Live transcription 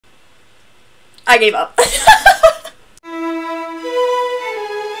I gave up.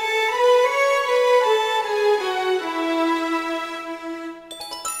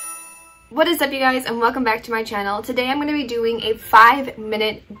 What is up, you guys, and welcome back to my channel. Today I'm going to be doing a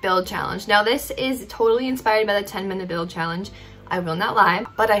 5-minute build challenge. Now this is totally inspired by the 10-minute build challenge. I will not lie,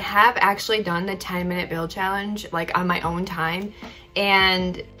 but I have actually done the 10-minute build challenge like on my own time,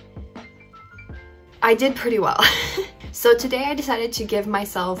 and I did pretty well. So today I decided to give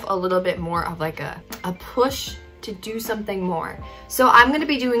myself a little bit more of like a push to do something more. So I'm going to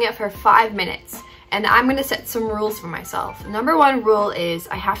be doing it for 5 minutes. And I'm gonna set some rules for myself. Number one rule is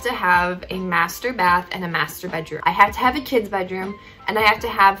I have to have a master bath and a master bedroom. I have to have a kid's bedroom, and I have to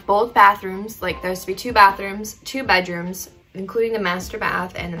have both bathrooms. Like, there's to be 2 bathrooms, 2 bedrooms, including the master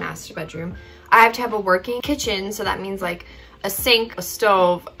bath and the master bedroom. I have to have a working kitchen, so that means like a sink, a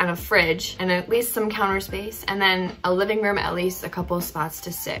stove, and a fridge, and at least some counter space, and then a living room, at least a couple of spots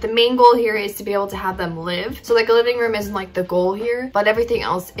to sit. The main goal here is to be able to have them live. So like a living room isn't like the goal here, but everything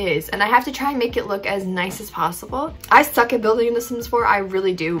else is. And I have to try and make it look as nice as possible. I suck at building The Sims 4, I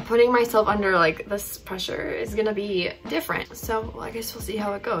really do. Putting myself under like this pressure is gonna be different. So well, I guess we'll see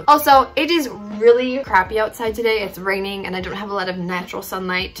how it goes. Also, it is really crappy outside today. It's raining and I don't have a lot of natural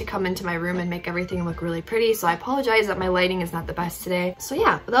sunlight to come into my room and make everything look really pretty. So I apologize that my lighting is not the best today. So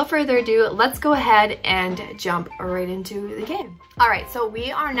yeah, without further ado, let's go ahead and jump right into the game. Alright, so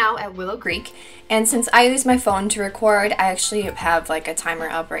we are now at Willow Creek, and since I use my phone to record, I actually have like a timer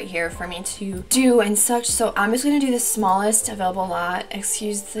up right here for me to do and such. So I'm just gonna do the smallest available lot.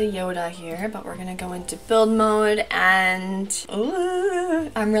 Excuse the Yoda here, but we're gonna go into build mode, and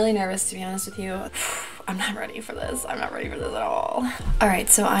I'm really nervous, to be honest with you. I'm not ready for this. I'm not ready for this at all. Alright,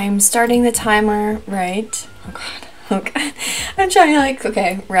 so I'm starting the timer right. Oh god. Okay, I'm trying to like,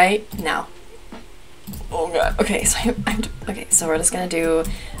 okay, right now. Oh god. Okay, so okay, so we're just gonna do,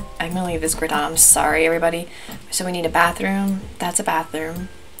 I'm gonna leave this grid on. I'm sorry, everybody. So we need a bathroom. That's a bathroom.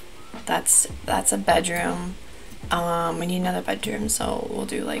 That's a bedroom. We need another bedroom, so we'll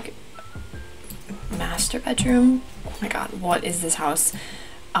do like master bedroom. Oh my god, what is this house?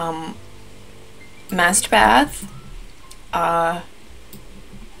 Master bath.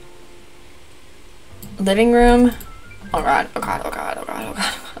 Living room. Oh god, oh god, oh god, oh god, oh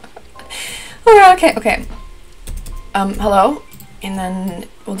god. Oh god, okay, okay. Hello? And then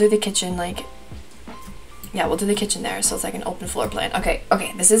we'll do the kitchen, like, yeah, we'll do the kitchen there, so it's like an open floor plan. Okay,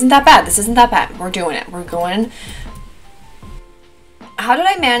 okay, this isn't that bad, this isn't that bad. We're doing it, we're going. How did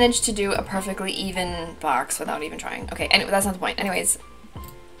I manage to do a perfectly even box without even trying? Okay, anyway, that's not the point. Anyways,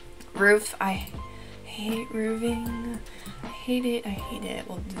 roof, I hate roofing. I hate it, I hate it.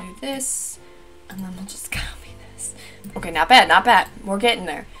 We'll do this, and then we'll just copy this. Okay, not bad, not bad. We're getting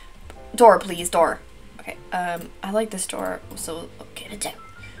there. Door, please, door. Okay, I like this door, so okay, it down.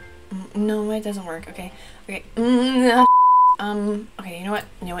 No, it doesn't work. Okay, okay. Okay, you know what?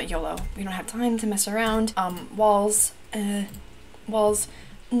 You know what? YOLO. We don't have time to mess around. Walls. Walls.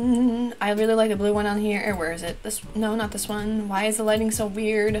 I really like the blue one on here. Where is it? This? No, not this one. Why is the lighting so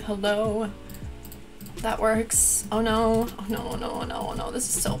weird? Hello. That works. Oh no. Oh no, no, no, no. This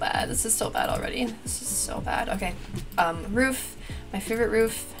is so bad. This is so bad already. This is so bad. Okay. Roof. My favorite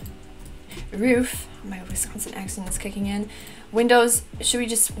roof. Roof. My Wisconsin accent is kicking in. Windows. Should we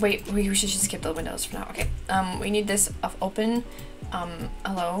just wait? We should just skip the windows for now. Okay. We need this open.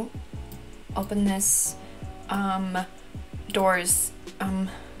 Hello. Open this. Doors.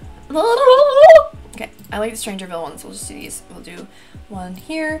 Okay. I like the Strangerville ones. We'll just do these. We'll do one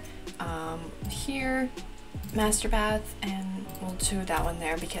here. Here, master bath, and we'll do that one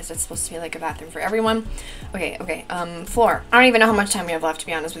there because it's supposed to be like a bathroom for everyone. Okay, okay, floor. I don't even know how much time we have left, to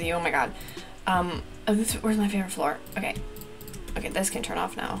be honest with you. Oh my god. Where's my favorite floor? Okay. Okay, this can turn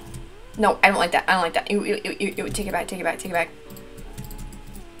off now. No, I don't like that. I don't like that. You take it back, take it back, take it back.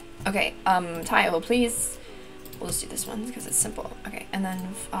 Okay, tile, please. We'll just do this one because it's simple. Okay, and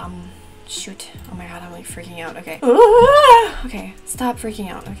then, shoot. Oh my god, I'm like freaking out. Okay. Okay, stop freaking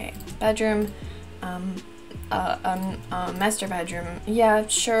out. Okay. Bedroom. Master bedroom. Yeah,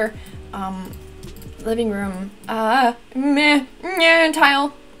 sure. Living room. Meh.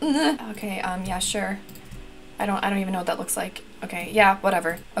 Tile. Okay, yeah, sure. I don't even know what that looks like. Okay, yeah,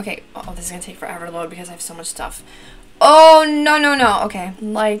 whatever. Okay. Oh, this is gonna take forever to load because I have so much stuff. Oh, no, no, no. Okay.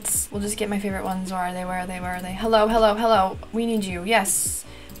 Lights. We'll just get my favorite ones. Where are they? Where are they? Where are they? Hello, hello, hello. We need you. Yes.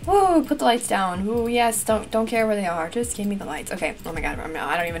 Woo, put the lights down. Woo, yes, don't care where they are. Just give me the lights. Okay. Oh my god,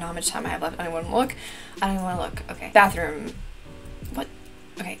 I don't even know how much time I have left. I don't want to look. I don't want to look. Okay. Bathroom. What?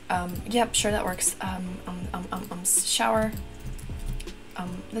 Okay. Yep, sure, that works. Shower.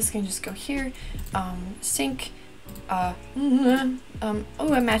 This can just go here. Sink. Oh,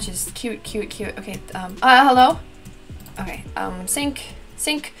 it matches. Cute, cute, cute. Okay, hello? Okay, sink.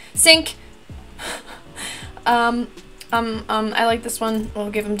 I like this one. We'll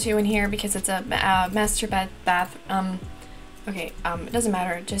give him 2 in here because it's a master bath. Okay, it doesn't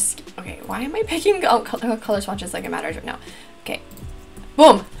matter. Just, okay, why am I picking color swatches like it matters right now? Okay,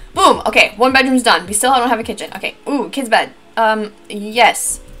 boom, boom. Okay, 1 bedroom's done. We still don't have a kitchen. Okay, ooh, kid's bed.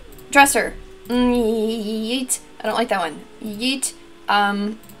 Yes. Dresser. Yeet. I don't like that one. Yeet.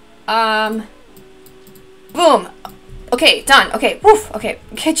 Boom. Okay, done. Okay, woof. Okay,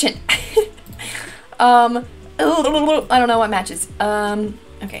 kitchen. I don't know what matches.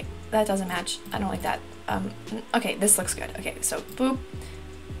 Okay, that doesn't match. I don't like that. Okay, this looks good. Okay, so boop.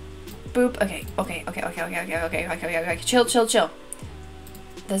 Boop. Okay. Chill.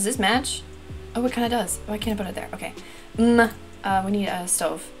 Does this match? Oh, it kind of does. Why can't I put it there? Okay. We need a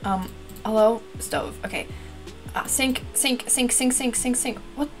stove. Hello? Stove. Okay. Sink.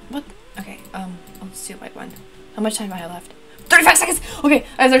 What? Okay, let's do the white one. How much time do I have left? 35 seconds! Okay,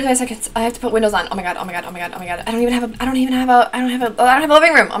 I have 35 seconds. I have to put windows on. Oh my god. I don't have a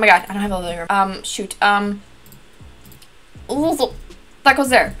living room. Oh my god, I don't have a living room. Shoot. That goes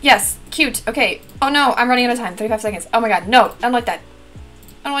there. Yes, cute. Okay. Oh no, I'm running out of time. 35 seconds. Oh my god, no, I don't like that.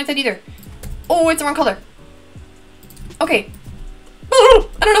 I don't like that either. Oh, it's the wrong color. Okay. I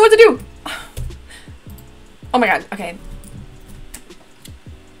don't know what to do. Oh my god, okay.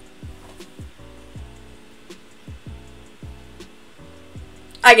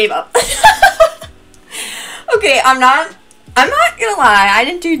 I gave up. Okay, I'm not gonna lie, I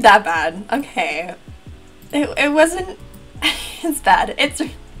didn't do that bad. Okay. It wasn't it's bad.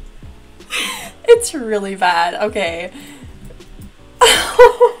 It's really bad. Okay.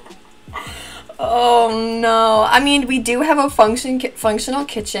 Oh no. I mean, we do have a functional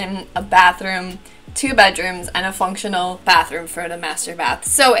kitchen, a bathroom, 2 bedrooms, and a functional bathroom for the master bath.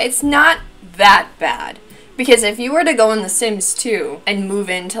 So it's not that bad. Because if you were to go in The Sims 2 and move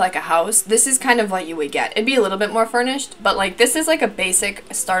into like a house, this is kind of what you would get. It'd be a little bit more furnished, but like this is like a basic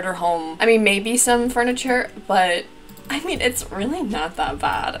starter home. I mean, maybe some furniture, but I mean, it's really not that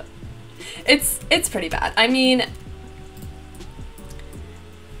bad. It's pretty bad. I mean,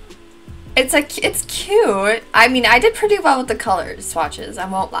 it's cute. I mean, I did pretty well with the color swatches, I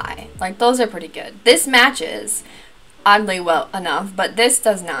won't lie. Like, those are pretty good. This matches oddly well enough, but this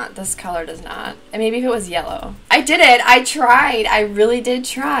does not. This color does not. And maybe if it was yellow. I did it. I tried. I really did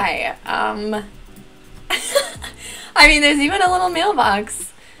try. I mean, there's even a little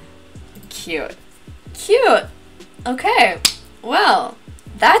mailbox. Cute. Cute. Okay. Well,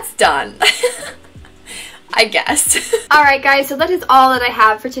 that's done. I guess. Alright guys, so that is all that I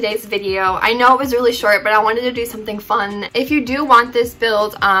have for today's video. I know it was really short, but I wanted to do something fun. If you do want this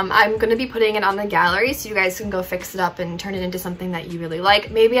build, I'm going to be putting it on the gallery so you guys can go fix it up and turn it into something that you really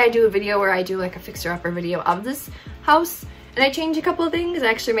like. Maybe I do a video where I do like a fixer-upper video of this house and I change a couple of things and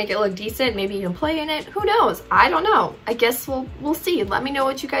actually make it look decent. Maybe you can play in it. Who knows? I don't know. I guess we'll see. Let me know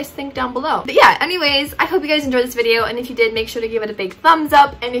what you guys think down below. But yeah, anyways, I hope you guys enjoyed this video, and if you did, make sure to give it a big thumbs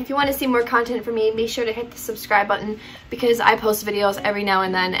up. And if you want to see more content from me, be sure to hit the subscribe button because I post videos every now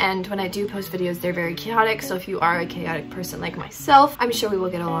and then, and when I do post videos, they're very chaotic. So if you are a chaotic person like myself, I'm sure we will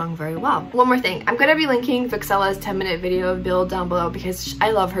get along very well. One more thing, I'm gonna be linking Vixella's 10-minute video build down below because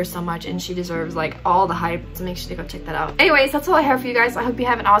I love her so much and she deserves like all the hype, so make sure to go check that out. Anyways, that's all I have for you guys. I hope you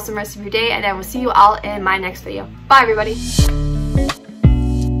have an awesome rest of your day, and I will see you all in my next video. Bye everybody.